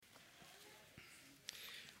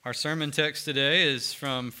Our sermon text today is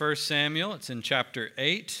from 1 Samuel. It's in chapter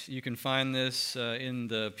 8. You can find this in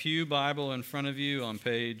the Pew Bible in front of you on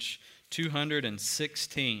page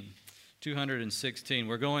 216. 216.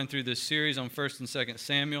 We're going through this series on 1 and 2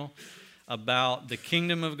 Samuel about the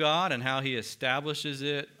kingdom of God and how he establishes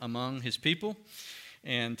it among his people.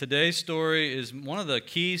 And today's story is one of the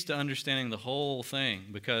keys to understanding the whole thing,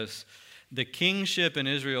 because the kingship in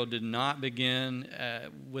Israel did not begin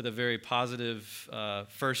with a very positive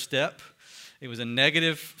first step. It was a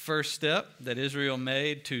negative first step that Israel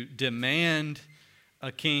made to demand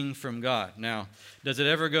a king from God. Now, does it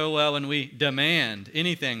ever go well when we demand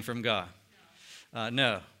anything from God?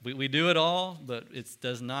 No. We do it all, but it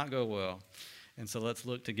does not go well. And so let's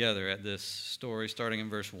look together at this story starting in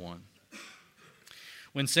verse 1.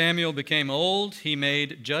 When Samuel became old, he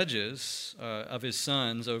made judges of his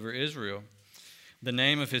sons over Israel. The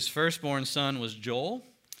name of his firstborn son was Joel,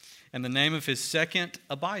 and the name of his second,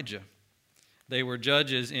 Abijah. They were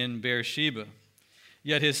judges in Beersheba.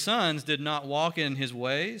 Yet his sons did not walk in his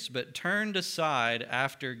ways, but turned aside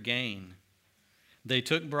after gain. They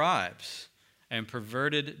took bribes and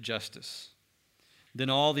perverted justice. Then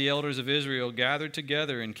all the elders of Israel gathered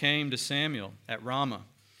together and came to Samuel at Ramah,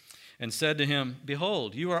 and said to him,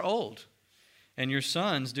 "Behold, you are old, and your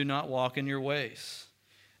sons do not walk in your ways.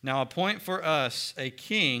 Now appoint for us a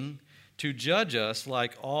king to judge us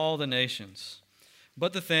like all the nations."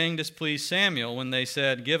 But the thing displeased Samuel when they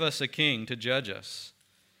said, "Give us a king to judge us."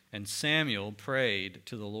 And Samuel prayed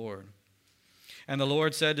to the Lord. And the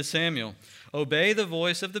Lord said to Samuel, "Obey the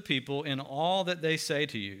voice of the people in all that they say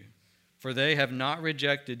to you, for they have not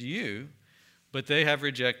rejected you, but they have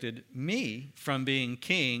rejected me from being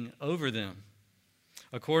king over them,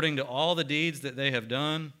 according to all the deeds that they have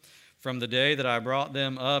done from the day that I brought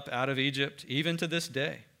them up out of Egypt, even to this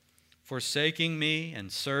day, forsaking me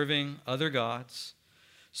and serving other gods.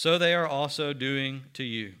 So they are also doing to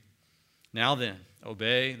you. Now then,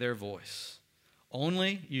 obey their voice.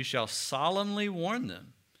 Only you shall solemnly warn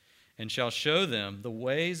them, and shall show them the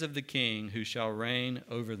ways of the king who shall reign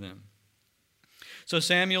over them." So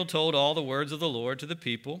Samuel told all the words of the Lord to the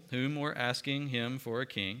people, whom were asking him for a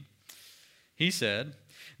king. He said,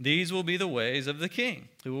 "These will be the ways of the king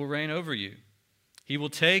who will reign over you. He will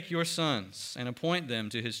take your sons and appoint them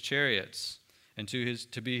to his chariots and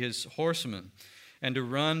to be his horsemen and to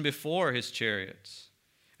run before his chariots.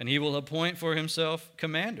 And he will appoint for himself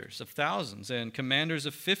commanders of thousands and commanders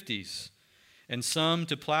of 50s, and some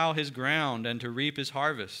to plow his ground and to reap his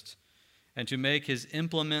harvest, and to make his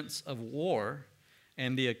implements of war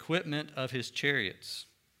and the equipment of his chariots.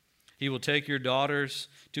 He will take your daughters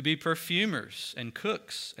to be perfumers and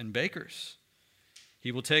cooks and bakers.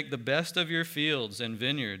 He will take the best of your fields and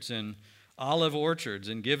vineyards and olive orchards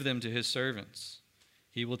and give them to his servants.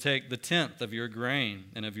 He will take the tenth of your grain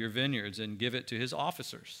and of your vineyards and give it to his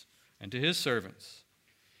officers and to his servants.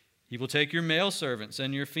 He will take your male servants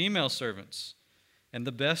and your female servants and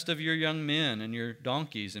the best of your young men and your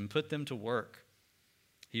donkeys and put them to work.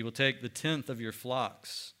 He will take the tenth of your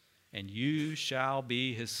flocks, and you shall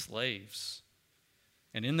be his slaves.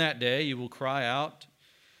 And in that day you will cry out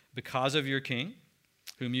because of your king,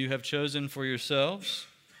 whom you have chosen for yourselves,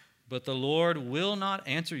 but the Lord will not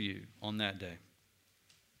answer you on that day."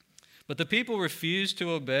 But the people refused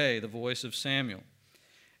to obey the voice of Samuel,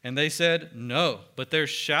 and they said, "No, but there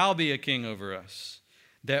shall be a king over us,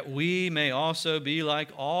 that we may also be like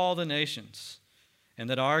all the nations, and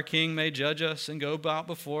that our king may judge us and go about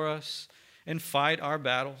before us and fight our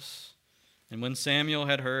battles." And when Samuel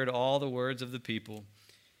had heard all the words of the people,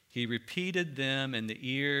 he repeated them in the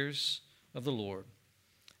ears of the Lord.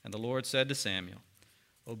 And the Lord said to Samuel,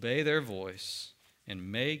 "Obey their voice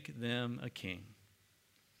and make them a king."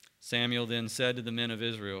 Samuel then said to the men of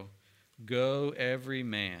Israel, "Go every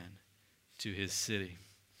man to his city."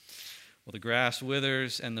 Well, the grass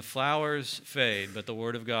withers and the flowers fade, but the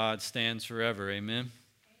word of God stands forever. Amen.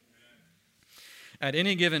 At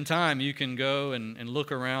any given time, you can go and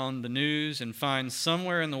look around the news and find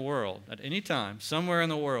somewhere in the world, at any time, somewhere in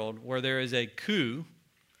the world where there is a coup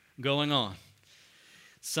going on.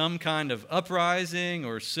 Some kind of uprising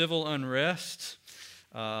or civil unrest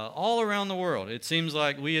all around the world. It seems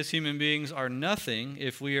like we as human beings are nothing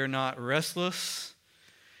if we are not restless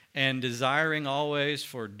and desiring always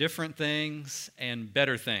for different things and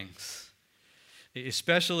better things,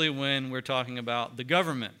 especially when we're talking about the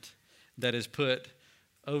government that is put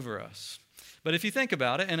over us. But if you think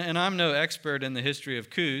about it, and I'm no expert in the history of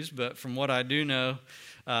coups, but from what I do know,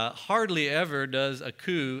 hardly ever does a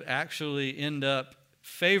coup actually end up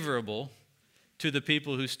favorable to the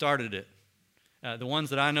people who started it. The ones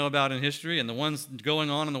that I know about in history and the ones going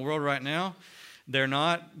on in the world right now, they're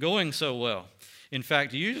not going so well. In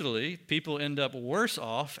fact, usually people end up worse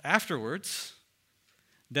off afterwards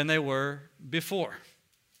than they were before.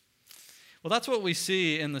 Well, that's what we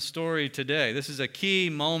see in the story today. This is a key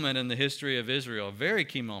moment in the history of Israel, a very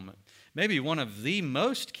key moment, maybe one of the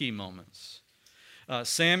most key moments.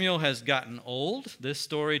 Samuel has gotten old. This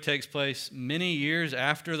story takes place many years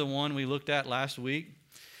after the one we looked at last week.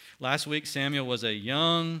 Last week, Samuel was a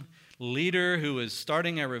young leader who was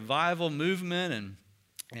starting a revival movement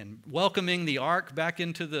and welcoming the ark back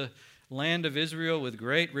into the land of Israel with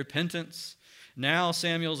great repentance. Now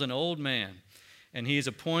Samuel's an old man, and he's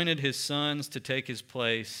appointed his sons to take his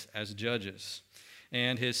place as judges.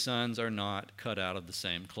 And his sons are not cut out of the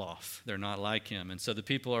same cloth. They're not like him. And so the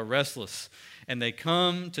people are restless, and they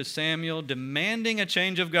come to Samuel demanding a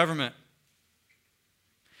change of government.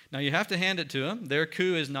 Now you have to hand it to them. Their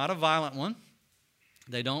coup is not a violent one.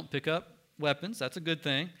 They don't pick up weapons. That's a good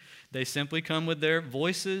thing. They simply come with their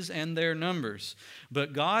voices and their numbers.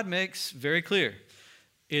 But God makes very clear,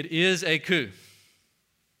 it is a coup.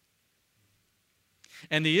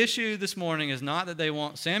 And the issue this morning is not that they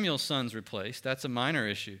want Samuel's sons replaced. That's a minor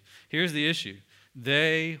issue. Here's the issue.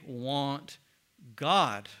 They want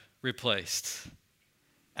God replaced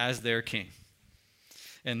as their king.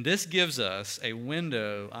 And this gives us a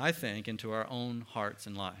window, I think, into our own hearts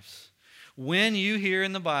and lives. When you hear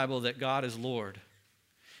in the Bible that God is Lord,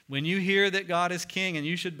 when you hear that God is king and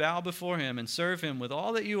you should bow before him and serve him with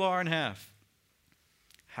all that you are and have,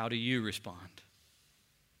 how do you respond?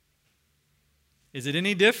 Is it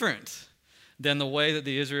any different than the way that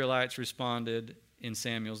the Israelites responded in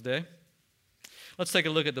Samuel's day? Let's take a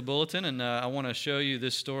look at the bulletin, and I want to show you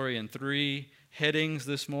this story in 3 headings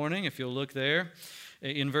this morning, if you'll look there.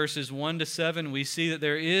 In verses 1 to 7, we see that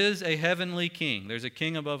there is a heavenly king. There's a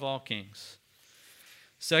king above all kings.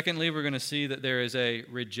 Secondly, we're going to see that there is a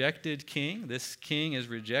rejected king. This king is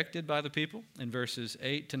rejected by the people in verses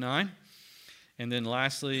 8 to 9. And then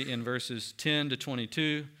lastly, in verses 10 to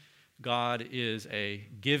 22, God is a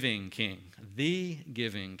giving king, the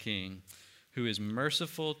giving king, who is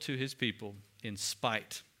merciful to his people in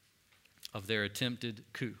spite of their attempted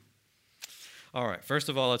coup. All right, first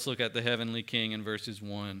of all, let's look at the heavenly king in verses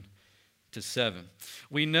 1 to 7.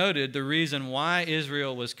 We noted the reason why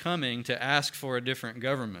Israel was coming to ask for a different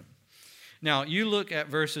government. Now, you look at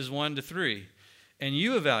verses 1 to 3, and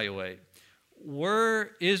you evaluate, was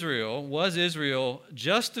Israel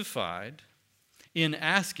justified in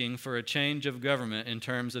asking for a change of government in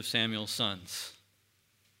terms of Samuel's sons?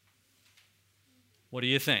 What do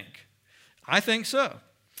you think? I think so.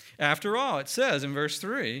 After all, it says in verse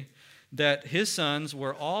 3 that his sons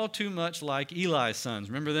were all too much like Eli's sons.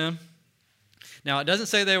 Remember them? Now, it doesn't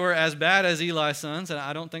say they were as bad as Eli's sons, and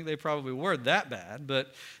I don't think they probably were that bad,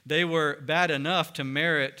 but they were bad enough to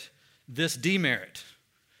merit this demerit.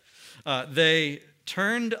 They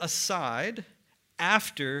turned aside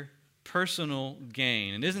after personal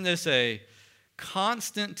gain. And isn't this a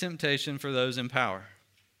constant temptation for those in power?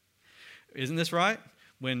 Isn't this right?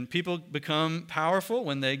 When people become powerful,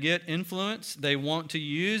 when they get influence, they want to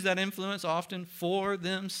use that influence often for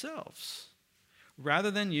themselves,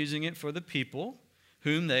 rather than using it for the people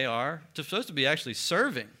whom they are supposed to be actually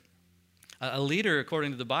serving. A leader,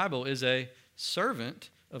 according to the Bible, is a servant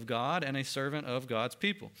of God and a servant of God's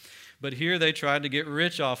people. But here they tried to get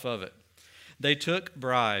rich off of it. They took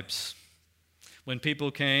bribes. When people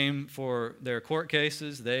came for their court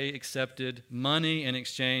cases, they accepted money in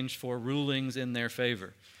exchange for rulings in their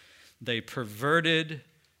favor. They perverted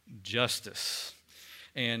justice.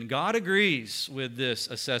 And God agrees with this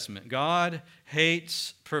assessment. God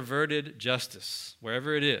hates perverted justice,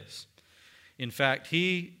 wherever it is. In fact,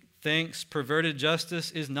 he thinks perverted justice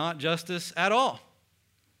is not justice at all.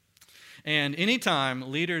 And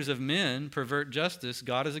anytime leaders of men pervert justice,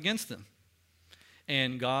 God is against them.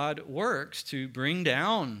 And God works to bring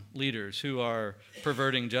down leaders who are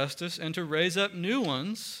perverting justice and to raise up new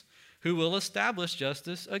ones who will establish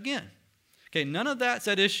justice again. Okay, none of that's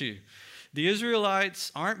at issue. The Israelites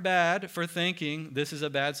aren't bad for thinking this is a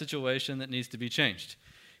bad situation that needs to be changed.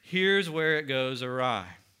 Here's where it goes awry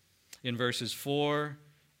in verses 4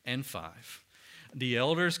 and 5. The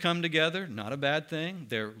elders come together, not a bad thing.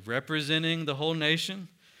 They're representing the whole nation,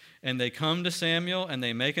 and they come to Samuel and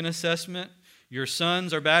they make an assessment. Your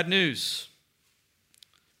sons are bad news.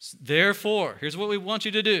 Therefore, here's what we want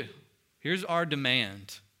you to do. Here's our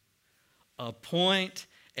demand. Appoint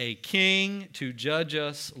a king to judge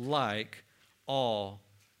us like all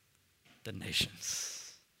the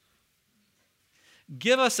nations.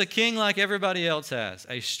 Give us a king like everybody else has,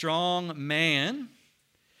 a strong man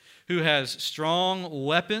who has strong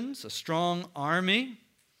weapons, a strong army,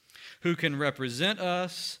 who can represent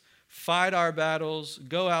us, fight our battles,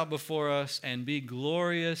 go out before us, and be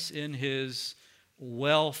glorious in his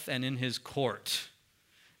wealth and in his court.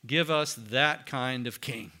 Give us that kind of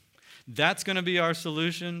king. That's going to be our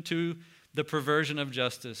solution to the perversion of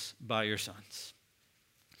justice by your sons.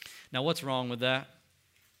 Now, what's wrong with that?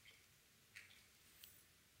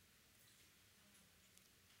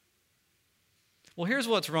 Well, here's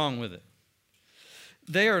what's wrong with it.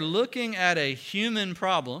 They are looking at a human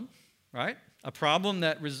problem, right? A problem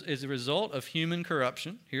that is a result of human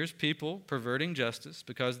corruption. Here's people perverting justice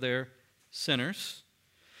because they're sinners.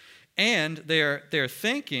 And they're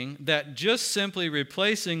thinking that just simply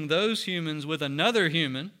replacing those humans with another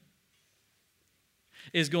human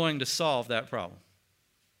is going to solve that problem.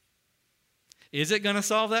 Is it going to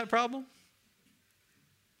solve that problem?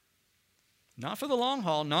 Not for the long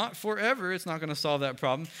haul, not forever. It's not going to solve that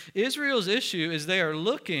problem. Israel's issue is they are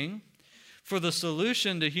looking for the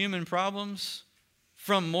solution to human problems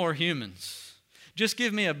from more humans. Just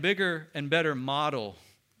give me a bigger and better model,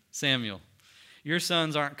 Samuel. Your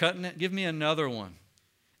sons aren't cutting it. Give me another one,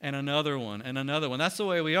 and another one, and another one. That's the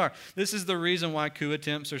way we are. This is the reason why coup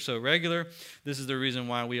attempts are so regular. This is the reason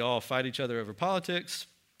why we all fight each other over politics.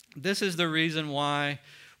 This is the reason why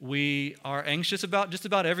we are anxious about just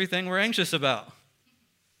about everything we're anxious about,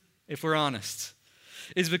 if we're honest.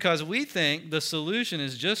 Is because we think the solution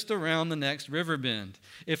is just around the next river bend.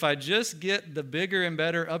 If I just get the bigger and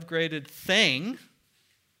better upgraded thing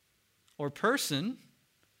or person,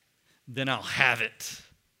 then I'll have it.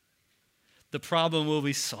 The problem will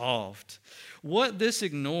be solved. What this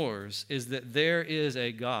ignores is that there is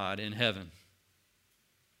a God in heaven.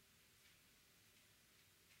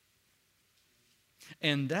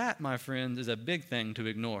 And that, my friends, is a big thing to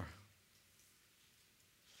ignore.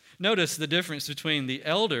 Notice the difference between the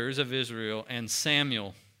elders of Israel and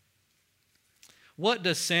Samuel. What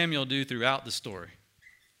does Samuel do throughout the story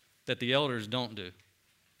that the elders don't do?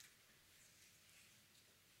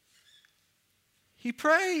 He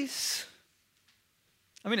prays.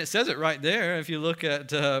 I mean, it says it right there. If you look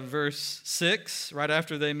at verse 6, right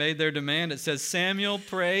after they made their demand, it says, Samuel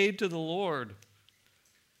prayed to the Lord.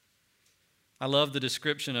 I love the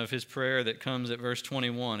description of his prayer that comes at verse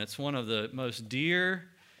 21. It's one of the most dear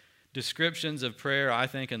descriptions of prayer, I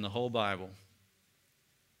think, in the whole Bible,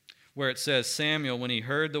 where it says, Samuel, when he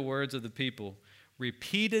heard the words of the people,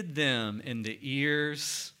 repeated them in the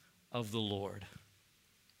ears of the Lord.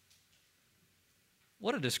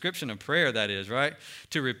 What a description of prayer that is, right?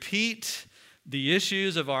 To repeat the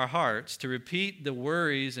issues of our hearts, to repeat the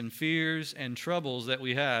worries and fears and troubles that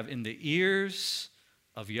we have in the ears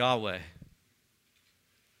of Yahweh.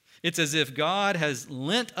 It's as if God has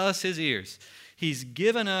lent us his ears. He's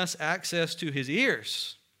given us access to his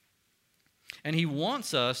ears. And he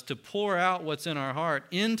wants us to pour out what's in our heart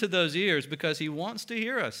into those ears because he wants to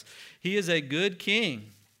hear us. He is a good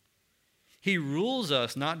king. He rules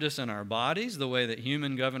us not just in our bodies, the way that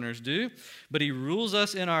human governors do, but he rules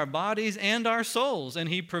us in our bodies and our souls, and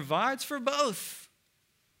he provides for both.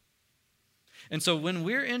 And so when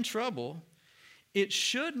we're in trouble, it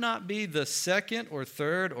should not be the second or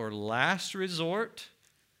third or last resort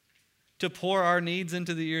to pour our needs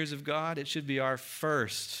into the ears of God. It should be our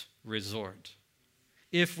first resort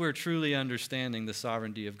if we're truly understanding the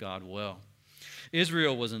sovereignty of God well.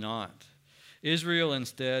 Israel was not. Israel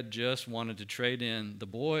instead just wanted to trade in the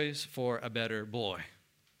boys for a better boy,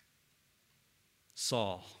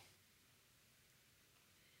 Saul.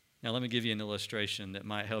 Now let me give you an illustration that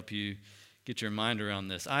might help you get your mind around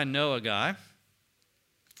this. I know a guy.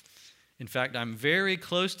 In fact, I'm very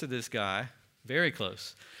close to this guy, very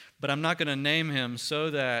close. But I'm not going to name him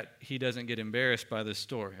so that he doesn't get embarrassed by this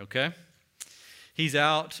story, okay? He's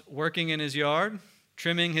out working in his yard,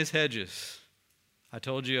 trimming his hedges. I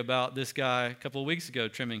told you about this guy a couple of weeks ago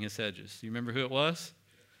trimming his hedges. You remember who it was?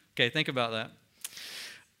 Okay, think about that.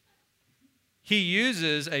 He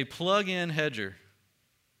uses a plug-in hedger.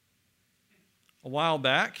 A while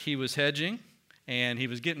back, he was hedging, and he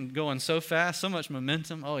was going so fast, so much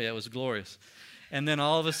momentum. Oh, yeah, it was glorious. And then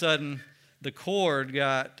all of a sudden, the cord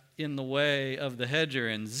got in the way of the hedger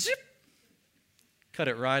and zip, cut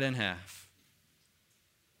it right in half.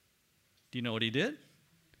 Do you know what he did?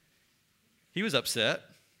 He was upset,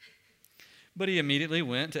 but he immediately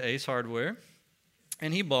went to Ace Hardware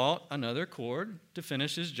and he bought another cord to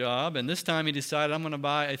finish his job. And this time he decided, I'm going to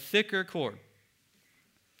buy a thicker cord.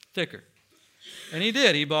 Thicker. And he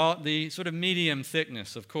did. He bought the sort of medium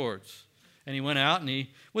thickness of cords. And he went out and he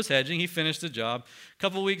was hedging. He finished the job. A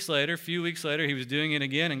few weeks later, he was doing it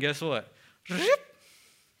again. And guess what?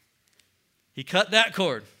 He cut that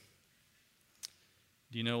cord.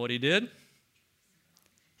 Do you know what he did?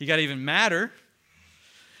 He got even madder.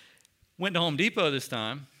 Went to Home Depot this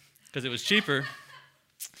time because it was cheaper.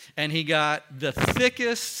 And he got the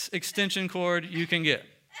thickest extension cord you can get.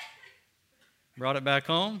 Brought it back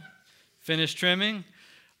home. Finished trimming.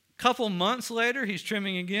 A couple months later, he's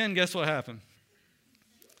trimming again. Guess what happened?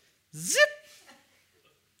 Zip!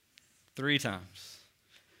 3 times.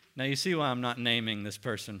 Now you see why I'm not naming this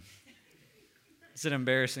person. It's an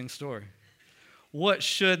embarrassing story. What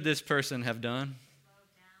should this person have done?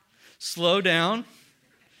 Slow down.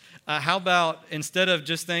 How about instead of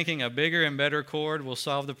just thinking a bigger and better cord will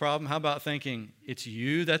solve the problem, how about thinking it's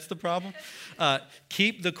you that's the problem?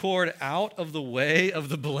 Keep the cord out of the way of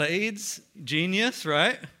the blades. Genius,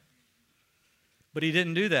 right? But he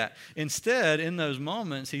didn't do that. Instead, in those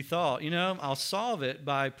moments, he thought, I'll solve it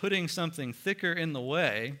by putting something thicker in the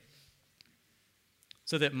way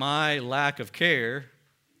so that my lack of care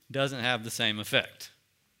doesn't have the same effect.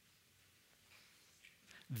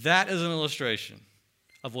 That is an illustration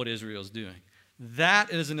of what Israel's doing.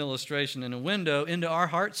 That is an illustration and a window into our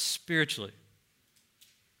hearts spiritually.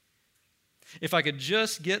 If I could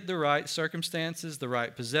just get the right circumstances, the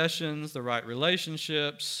right possessions, the right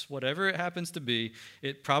relationships, whatever it happens to be,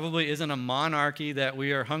 it probably isn't a monarchy that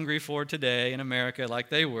we are hungry for today in America like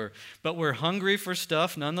they were, but we're hungry for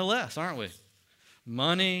stuff nonetheless, aren't we?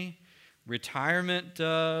 Money, retirement,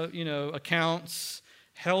 accounts,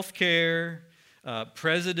 health care,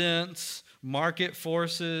 presidents, market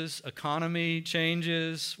forces, economy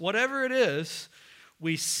changes, whatever it is,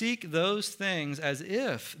 we seek those things as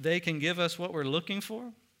if they can give us what we're looking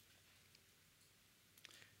for,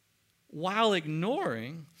 while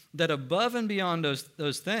ignoring that above and beyond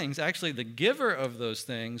those things, actually the giver of those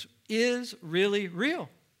things is really real.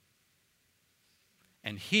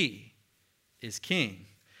 And He is King,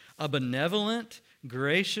 a benevolent,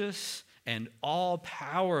 gracious, and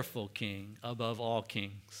all-powerful King above all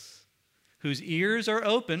kings, whose ears are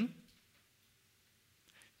open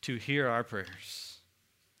to hear our prayers.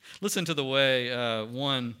 Listen to the way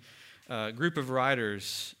one group of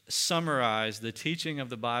writers summarize the teaching of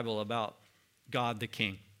the Bible about God the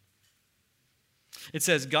King. It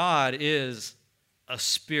says, God is a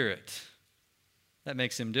spirit. That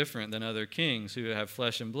makes Him different than other kings who have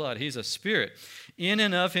flesh and blood. He's a spirit, in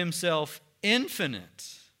and of Himself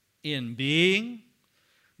infinite in being,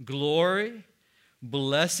 glory,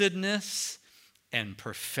 blessedness, and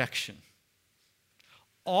perfection.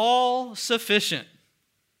 All sufficient,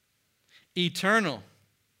 eternal,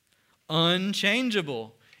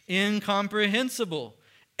 unchangeable, incomprehensible,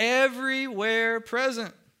 everywhere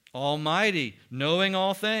present, almighty, knowing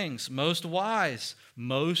all things, most wise,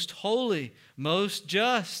 most holy, most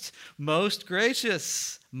just, most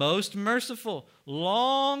gracious, most merciful,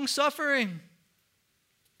 long-suffering,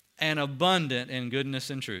 and abundant in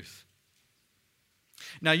goodness and truth.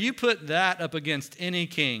 Now you put that up against any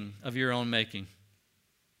king of your own making.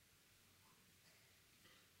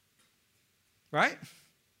 Right?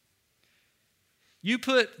 You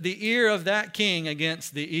put the ear of that king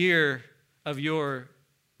against the ear of your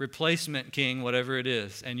replacement king, whatever it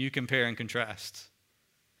is, and you compare and contrast.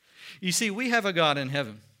 You see, we have a God in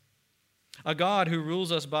heaven, a God who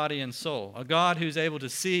rules us body and soul, a God who's able to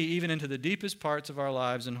see even into the deepest parts of our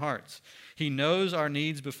lives and hearts. He knows our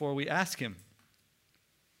needs before we ask Him.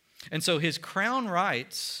 And so His crown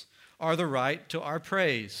rights are the right to our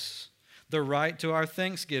praise, the right to our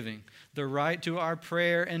thanksgiving, the right to our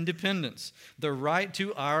prayer and dependence, the right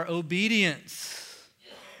to our obedience.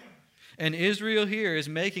 And Israel here is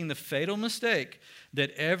making the fatal mistake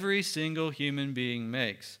that every single human being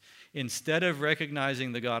makes. Instead of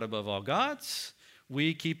recognizing the God above all gods,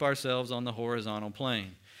 we keep ourselves on the horizontal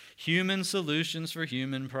plane. Human solutions for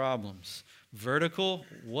human problems. Vertical,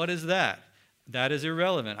 what is that? That is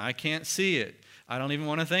irrelevant. I can't see it. I don't even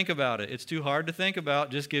want to think about it. It's too hard to think about.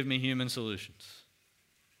 Just give me human solutions.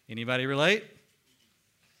 Anybody relate?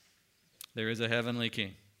 There is a heavenly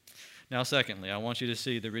king. Now, secondly, I want you to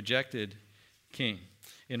see the rejected king.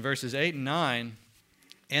 In verses 8 and 9,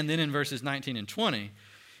 and then in verses 19 and 20,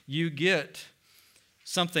 you get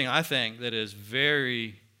something, I think, that is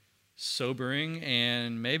very sobering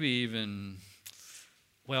and maybe even,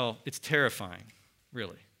 it's terrifying,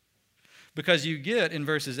 really. Because you get in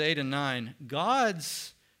verses 8 and 9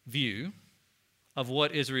 God's view of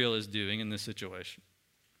what Israel is doing in this situation.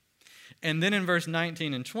 And then in verse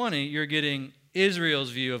 19 and 20, you're getting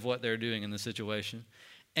Israel's view of what they're doing in the situation.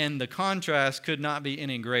 And the contrast could not be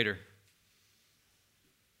any greater.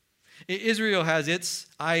 Israel has its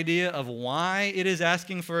idea of why it is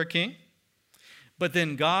asking for a king, but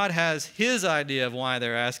then God has His idea of why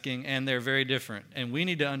they're asking, and they're very different. And we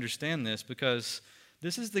need to understand this because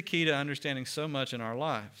This is the key to understanding so much in our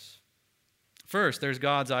lives. First, there's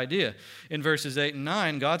God's idea. In verses 8 and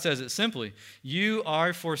 9, God says it simply, "You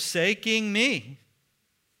are forsaking me."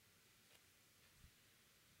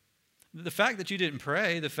 The fact that you didn't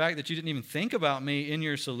pray, the fact that you didn't even think about me in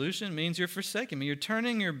your solution means you're forsaking me. You're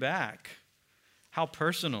turning your back. How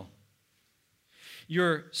personal.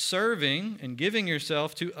 You're serving and giving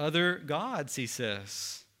yourself to other gods, he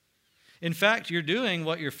says. In fact, you're doing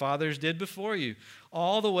what your fathers did before you.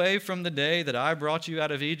 All the way from the day that I brought you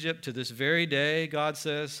out of Egypt to this very day, God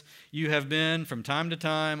says, you have been from time to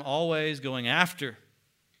time always going after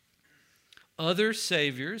other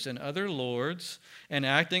saviors and other lords and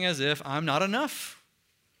acting as if I'm not enough.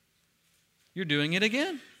 You're doing it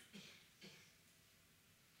again.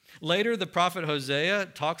 Later, the prophet Hosea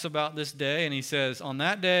talks about this day, and he says, "On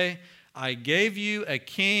that day, I gave you a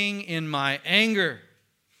king in my anger.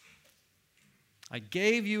 I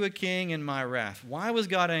gave you a king in my wrath." Why was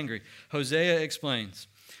God angry? Hosea explains,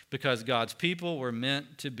 because God's people were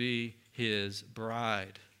meant to be his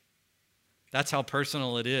bride. That's how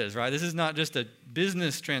personal it is, right? This is not just a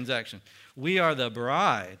business transaction. We are the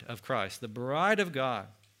bride of Christ, the bride of God.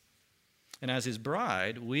 And as his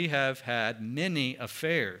bride, we have had many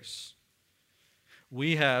affairs.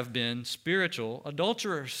 We have been spiritual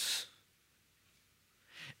adulterers.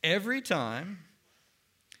 Every time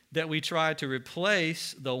that we try to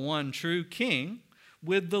replace the one true king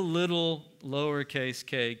with the little lowercase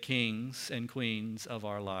k kings and queens of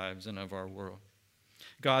our lives and of our world.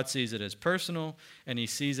 God sees it as personal, and he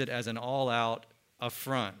sees it as an all-out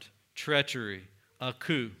affront, treachery, a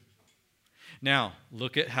coup. Now,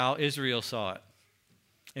 look at how Israel saw it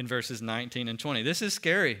in verses 19 and 20. This is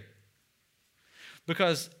scary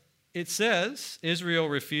because it says Israel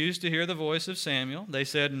refused to hear the voice of Samuel. They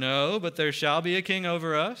said, "No, but there shall be a king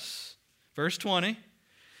over us." Verse 20,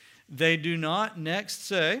 they do not next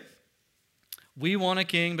say, "We want a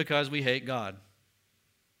king because we hate God."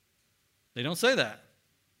 They don't say that.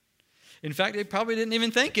 In fact, they probably didn't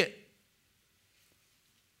even think it.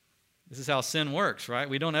 This is how sin works, right?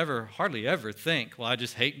 We don't hardly ever think, "Well, I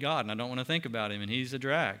just hate God and I don't want to think about him and he's a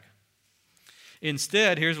drag."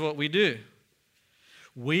 Instead, here's what we do.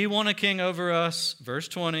 We want a king over us, verse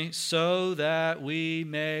 20, so that we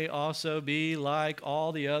may also be like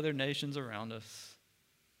all the other nations around us.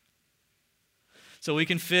 So we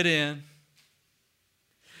can fit in.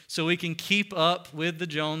 So we can keep up with the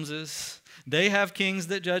Joneses. They have kings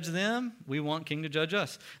that judge them. We want a king to judge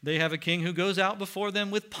us. They have a king who goes out before them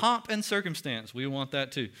with pomp and circumstance. We want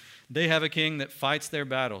that too. They have a king that fights their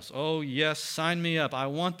battles. Oh, yes, sign me up. I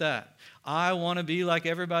want that. I want to be like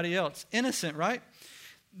everybody else. Innocent, right?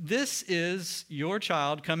 This is your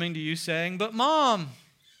child coming to you saying, "But Mom,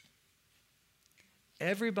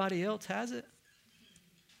 everybody else has it.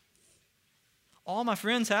 All my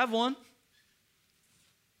friends have one.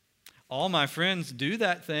 All my friends do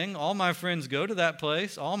that thing. All my friends go to that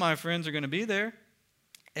place. All my friends are going to be there.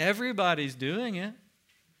 Everybody's doing it.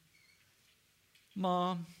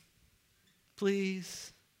 Mom,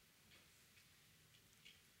 please."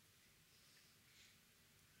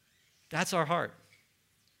 That's our heart.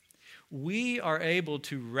 We are able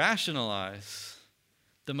to rationalize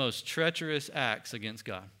the most treacherous acts against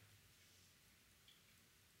God.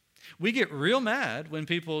 We get real mad when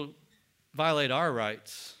people violate our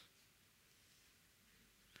rights.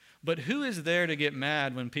 But who is there to get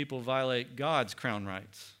mad when people violate God's crown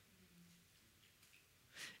rights?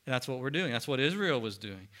 And that's what we're doing. That's what Israel was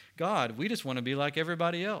doing. God, we just want to be like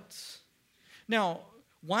everybody else. Now,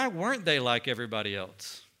 why weren't they like everybody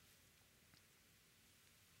else?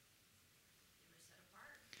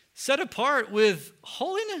 Set apart with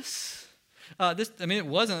holiness. It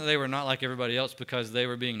wasn't that they were not like everybody else because they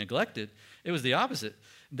were being neglected. It was the opposite.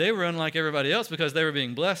 They were unlike everybody else because they were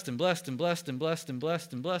being blessed and blessed and blessed and blessed and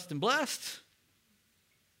blessed and blessed and blessed.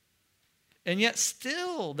 And yet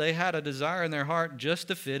still they had a desire in their heart just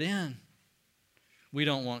to fit in. We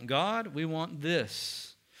don't want God, we want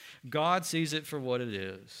this. God sees it for what it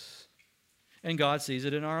is. And God sees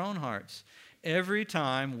it in our own hearts. Every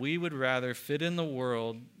time we would rather fit in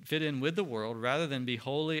with the world rather than be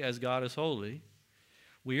holy as God is holy,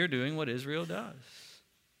 we are doing what Israel does.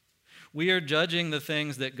 We are judging the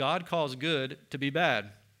things that God calls good to be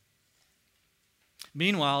bad.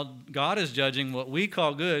 Meanwhile, God is judging what we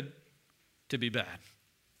call good to be bad.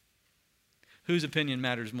 Whose opinion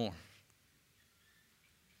matters more?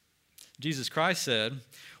 Jesus Christ said,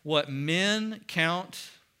 "What men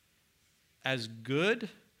count as good,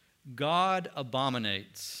 God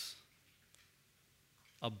abominates."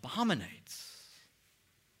 Abominates.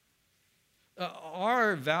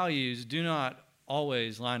 Our values do not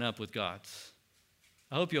always line up with God's.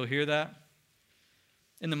 I hope you'll hear that.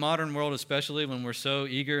 In the modern world, especially when we're so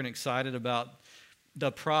eager and excited about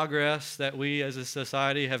the progress that we as a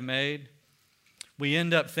society have made, we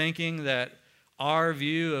end up thinking that our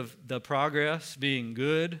view of the progress being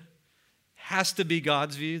good has to be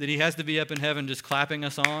God's view, that he has to be up in heaven just clapping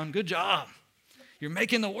us on. Good job. You're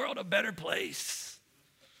making the world a better place.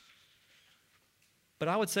 But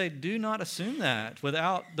I would say do not assume that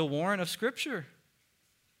without the warrant of Scripture.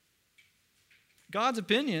 God's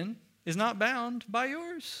opinion is not bound by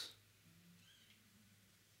yours.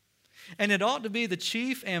 And it ought to be the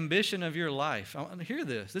chief ambition of your life. I want to hear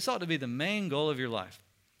this. This ought to be the main goal of your life.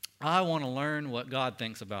 I want to learn what God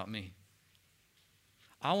thinks about me.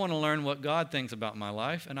 I want to learn what God thinks about my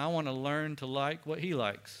life, and I want to learn to like what he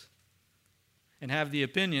likes and have the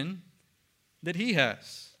opinion that he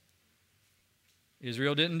has.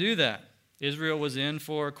 Israel didn't do that. Israel was in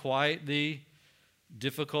for quite the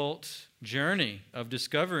difficult journey of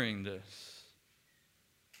discovering this.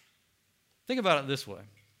 Think about it this way.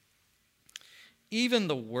 Even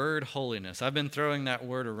the word holiness, I've been throwing that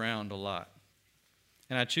word around a lot.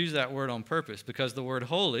 And I choose that word on purpose because the word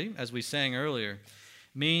holy, as we sang earlier,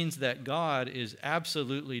 means that God is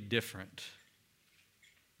absolutely different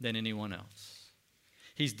than anyone else.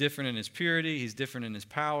 He's different in his purity, he's different in his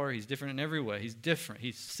power, he's different in every way. He's different,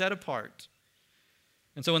 he's set apart.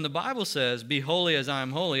 And so when the Bible says, be holy as I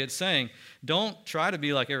am holy, it's saying, don't try to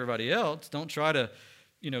be like everybody else. Don't try to,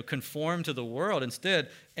 conform to the world. Instead,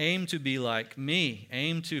 aim to be like me.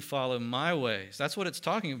 Aim to follow my ways. That's what it's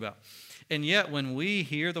talking about. And yet, when we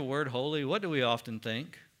hear the word holy, what do we often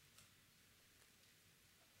think?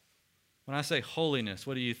 When I say holiness,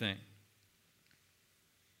 what do you think?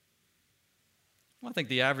 Well, I think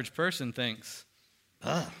the average person thinks,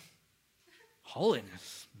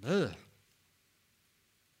 holiness, ugh.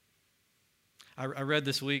 I read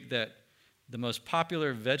this week that the most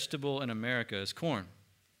popular vegetable in America is corn.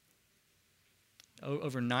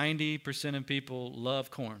 Over 90% of people love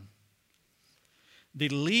corn. The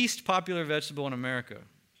least popular vegetable in America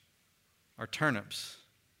are turnips.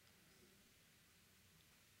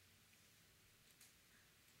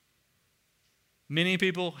 Many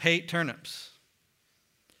people hate turnips.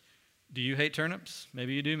 Do you hate turnips?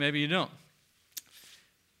 Maybe you do, maybe you don't.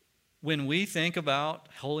 When we think about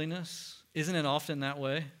holiness, isn't it often that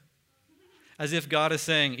way? As if God is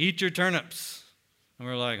saying, eat your turnips. And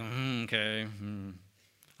we're like, okay,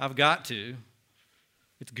 I've got to.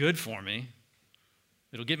 It's good for me.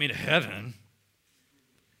 It'll get me to heaven.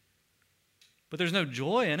 But there's no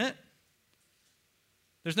joy in it.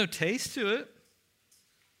 There's no taste to it.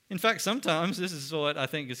 In fact, sometimes, this is what I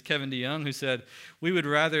think is Kevin DeYoung who said, we would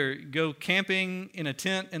rather go camping in a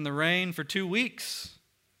tent in the rain for 2 weeks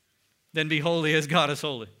than be holy as God is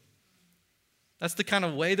holy. That's the kind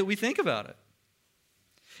of way that we think about it.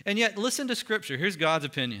 And yet, listen to Scripture. Here's God's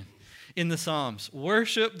opinion in the Psalms.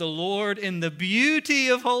 Worship the Lord in the beauty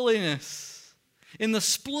of holiness. In the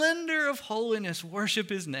splendor of holiness, worship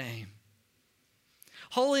his name.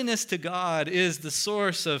 Holiness to God is the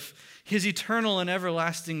source of his eternal and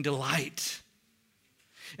everlasting delight.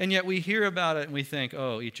 And yet we hear about it and we think,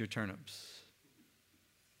 oh, eat your turnips.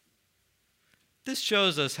 This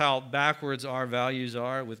shows us how backwards our values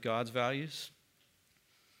are with God's values.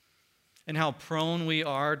 And how prone we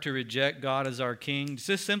are to reject God as our King,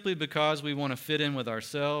 just simply because we want to fit in with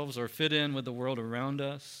ourselves or fit in with the world around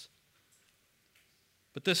us.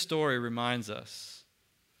 But this story reminds us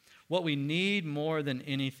what we need more than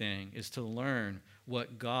anything is to learn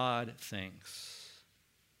what God thinks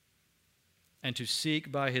and to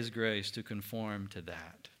seek by his grace to conform to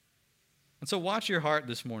that. And so watch your heart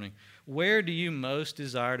this morning. Where do you most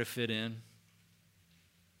desire to fit in?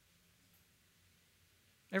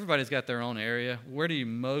 Everybody's got their own area. Where do you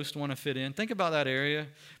most want to fit in? Think about that area,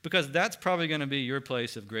 because that's probably going to be your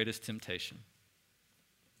place of greatest temptation.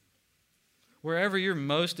 Wherever you're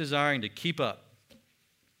most desiring to keep up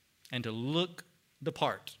and to look the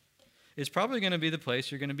part is probably going to be the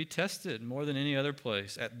place you're going to be tested more than any other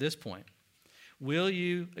place at this point. Will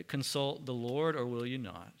you consult the Lord or will you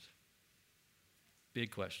not?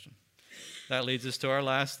 Big question. That leads us to our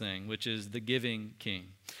last thing, which is the giving king.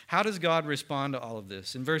 How does God respond to all of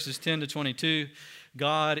this? In verses 10 to 22,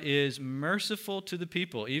 God is merciful to the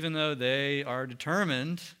people, even though they are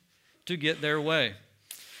determined to get their way.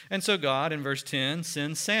 And so God, in verse 10,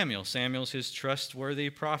 sends Samuel. Samuel's his trustworthy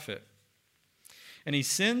prophet. And he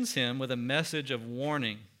sends him with a message of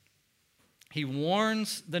warning. He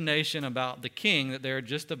warns the nation about the king that they're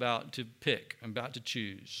just about to pick, about to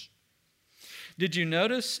choose. Did you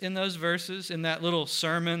notice in those verses, in that little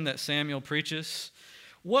sermon that Samuel preaches,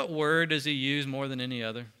 what word does he use more than any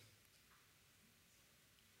other?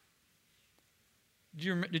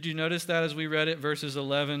 Did you notice that as we read it, verses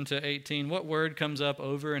 11 to 18? What word comes up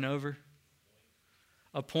over and over?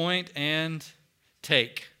 Appoint and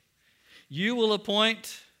take. You will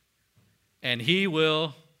appoint, and he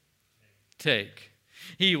will take.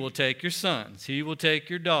 He will take your sons. He will take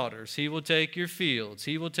your daughters. He will take your fields.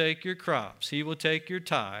 He will take your crops. He will take your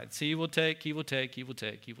tithes. He will take, he will take, he will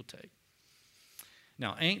take, he will take.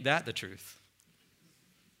 Now, ain't that the truth?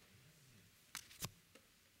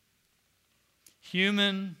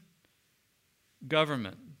 Human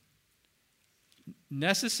government,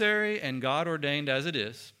 necessary and God ordained as it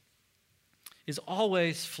is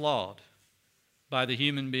always flawed by the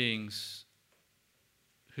human beings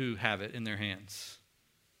who have it in their hands.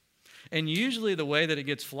 And usually the way that it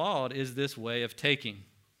gets flawed is this way of taking.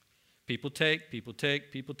 People take, people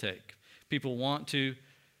take, people take. People want to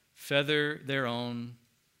feather their own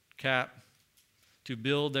cap, to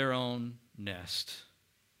build their own nest,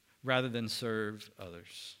 rather than serve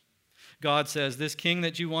others. God says, this king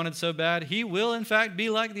that you wanted so bad, he will in fact be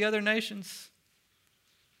like the other nations.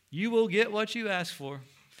 You will get what you ask for,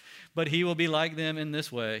 but he will be like them in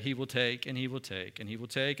this way. He will take, and he will take, and he will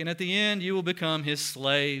take, and at the end you will become his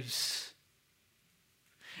slaves.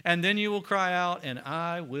 And then you will cry out, and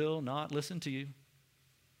I will not listen to you.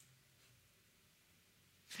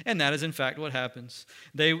 And that is in fact what happens.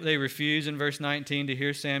 They refuse in verse 19 to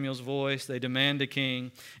hear Samuel's voice. They demand a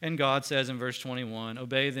king. And God says in verse 21,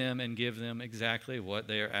 obey them and give them exactly what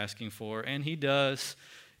they are asking for. And he does.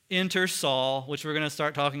 Enter Saul, which we're going to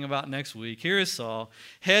start talking about next week. Here is Saul,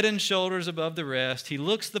 head and shoulders above the rest. He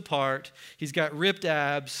looks the part. He's got ripped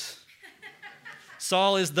abs.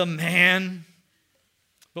 Saul is the man.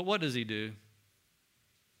 But what does he do?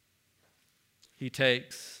 He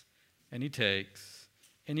takes and he takes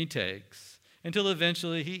and he takes, until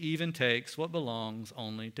eventually he even takes what belongs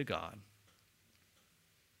only to God.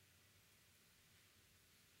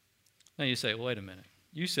 Now you say, wait a minute.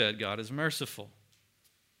 You said God is merciful.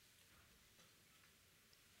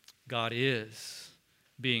 God is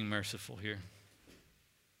being merciful here.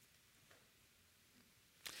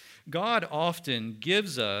 God often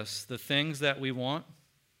gives us the things that we want,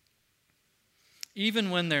 even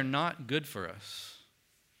when they're not good for us,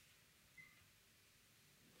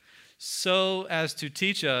 so as to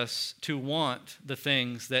teach us to want the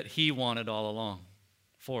things that he wanted all along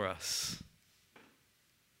for us.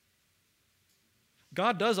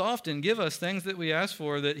 God does often give us things that we ask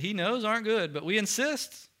for that he knows aren't good, but we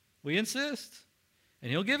insist. We insist. And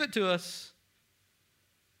he'll give it to us.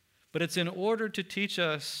 But it's in order to teach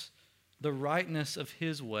us the rightness of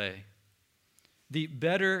his way, the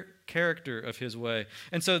better character of his way.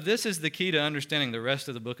 And so this is the key to understanding the rest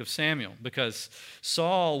of the book of Samuel, because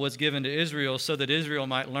Saul was given to Israel so that Israel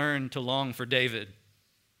might learn to long for David.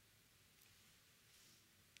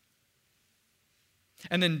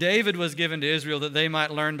 And then David was given to Israel that they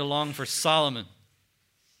might learn to long for Solomon.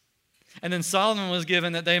 And then Solomon was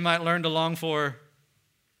given that they might learn to long for,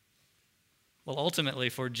 well, ultimately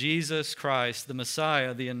for Jesus Christ, the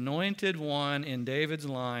Messiah, the anointed one in David's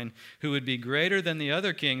line, who would be greater than the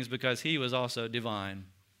other kings because he was also divine.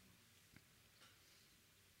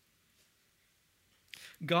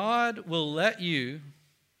 God will let you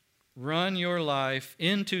run your life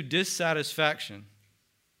into dissatisfaction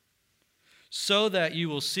so that you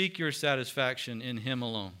will seek your satisfaction in him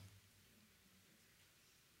alone.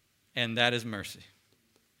 And that is mercy.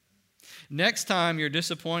 Next time you're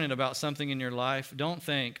disappointed about something in your life, don't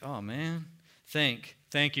think, oh man, think,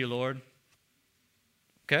 thank you, Lord.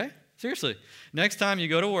 Okay? Seriously. Next time you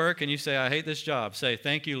go to work and you say, I hate this job, say,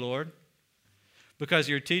 thank you, Lord, because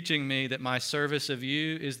you're teaching me that my service of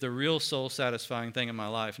you is the real soul-satisfying thing in my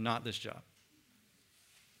life, not this job.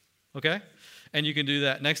 Okay? And you can do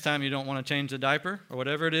that next time you don't want to change the diaper or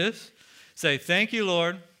whatever it is. Say, thank you,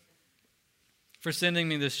 Lord, for sending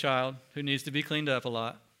me this child who needs to be cleaned up a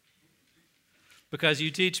lot, because you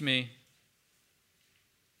teach me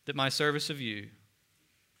that my service of you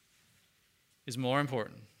is more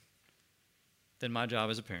important than my job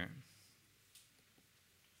as a parent.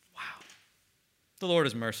 Wow. The Lord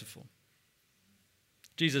is merciful.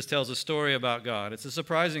 Jesus tells a story about God. It's a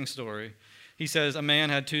surprising story. He says a man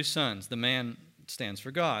had two sons. The man stands for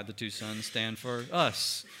God. The two sons stand for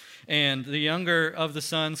us. And the younger of the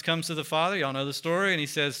sons comes to the father. Y'all know the story. And he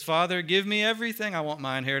says, Father, give me everything. I want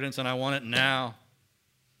my inheritance and I want it now.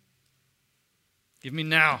 Give me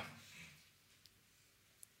now.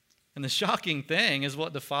 And the shocking thing is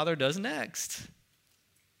what the father does next.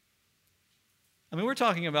 I mean, we're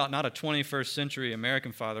talking about not a 21st century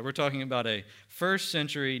American father. We're talking about a first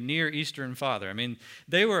century Near Eastern father. I mean,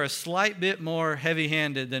 they were a slight bit more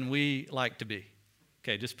heavy-handed than we like to be.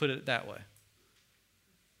 Okay, just put it that way.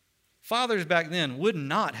 Fathers back then would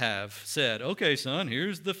not have said, okay, son,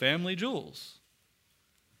 here's the family jewels.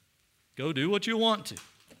 Go do what you want to.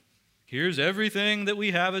 Here's everything that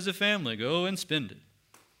we have as a family. Go and spend it.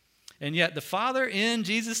 And yet the father in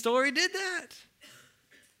Jesus' story did that.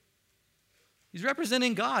 He's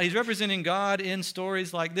representing God. He's representing God in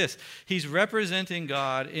stories like this. He's representing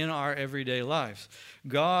God in our everyday lives.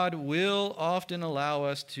 God will often allow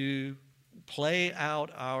us to play out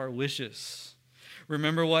our wishes.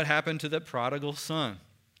 Remember what happened to the prodigal son.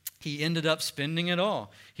 He ended up spending it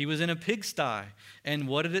all. He was in a pigsty. And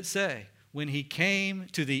what did it say? When he came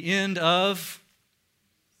to the end of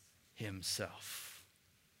himself.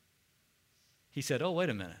 He said, oh, wait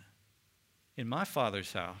a minute. In my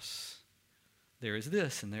Father's house, there is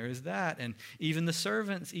this and there is that. And even the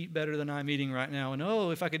servants eat better than I'm eating right now. And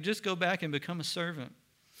oh, if I could just go back and become a servant.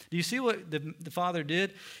 Do you see what the father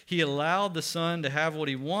did? He allowed the son to have what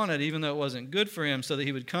he wanted, even though it wasn't good for him, so that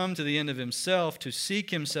he would come to the end of himself to seek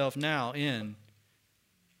himself now in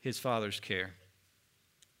his father's care.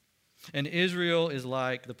 And Israel is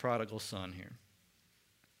like the prodigal son here.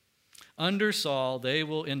 Under Saul, they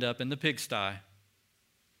will end up in the pigsty.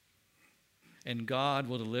 And God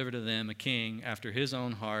will deliver to them a king after his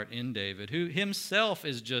own heart in David, who himself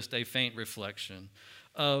is just a faint reflection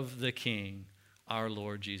of the king, our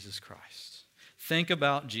Lord Jesus Christ. Think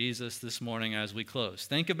about Jesus this morning as we close.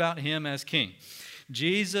 Think about him as king.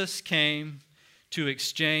 Jesus came to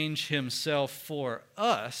exchange himself for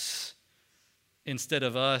us instead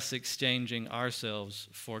of us exchanging ourselves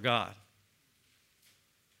for God.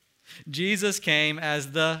 Jesus came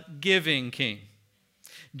as the giving king.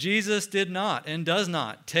 Jesus did not and does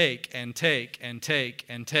not take and take and take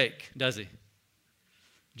and take, does he?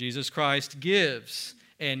 Jesus Christ gives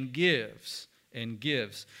and gives and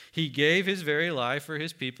gives. He gave his very life for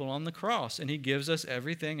his people on the cross, and he gives us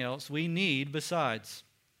everything else we need besides.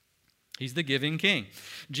 He's the giving king.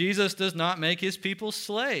 Jesus does not make his people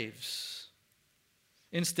slaves.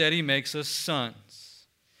 Instead, he makes us sons.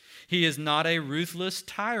 He is not a ruthless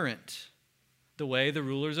tyrant the way the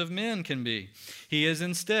rulers of men can be. He is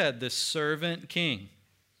instead the servant king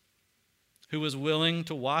who was willing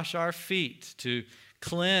to wash our feet, to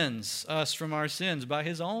cleanse us from our sins by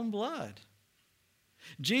his own blood.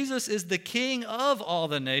 Jesus is the king of all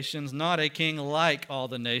the nations, not a king like all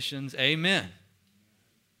the nations. Amen.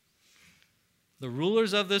 The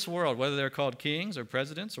rulers of this world, whether they're called kings or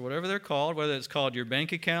presidents or whatever they're called, whether it's called your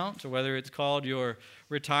bank account or whether it's called your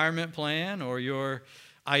retirement plan or your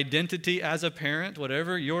identity as a parent,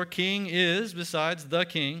 whatever your king is besides the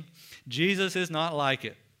king, Jesus is not like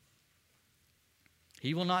it.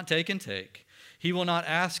 He will not take and take. He will not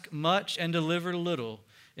ask much and deliver little.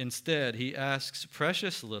 Instead, he asks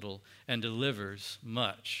precious little and delivers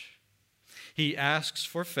much. He asks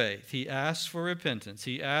for faith. He asks for repentance.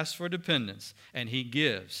 He asks for dependence. And he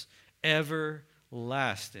gives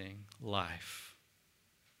everlasting life.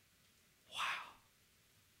 Wow.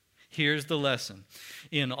 Here's the lesson.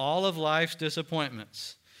 In all of life's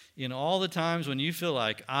disappointments, in all the times when you feel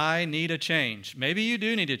like, I need a change, maybe you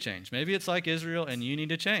do need a change. Maybe it's like Israel and you need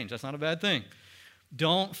to change. That's not a bad thing.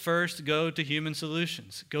 Don't first go to human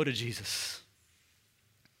solutions. Go to Jesus.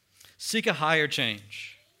 Seek a higher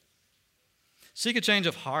change. Seek a change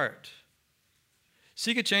of heart.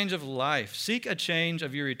 Seek a change of life. Seek a change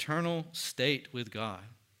of your eternal state with God.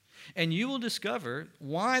 And you will discover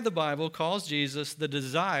why the Bible calls Jesus the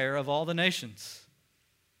desire of all the nations.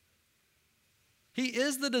 He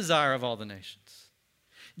is the desire of all the nations.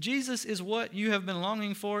 Jesus is what you have been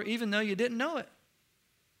longing for even though you didn't know it.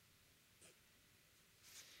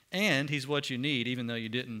 And he's what you need even though you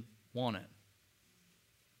didn't want it.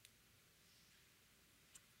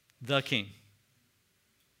 The King.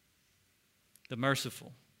 The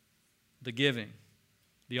merciful. The giving.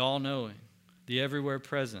 The all-knowing. The everywhere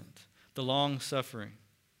present. The long-suffering.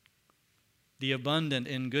 The abundant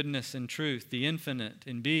in goodness and truth. The infinite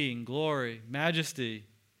in being, glory, majesty.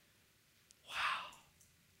 Wow.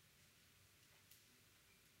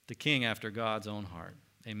 The King after God's own heart.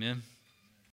 Amen.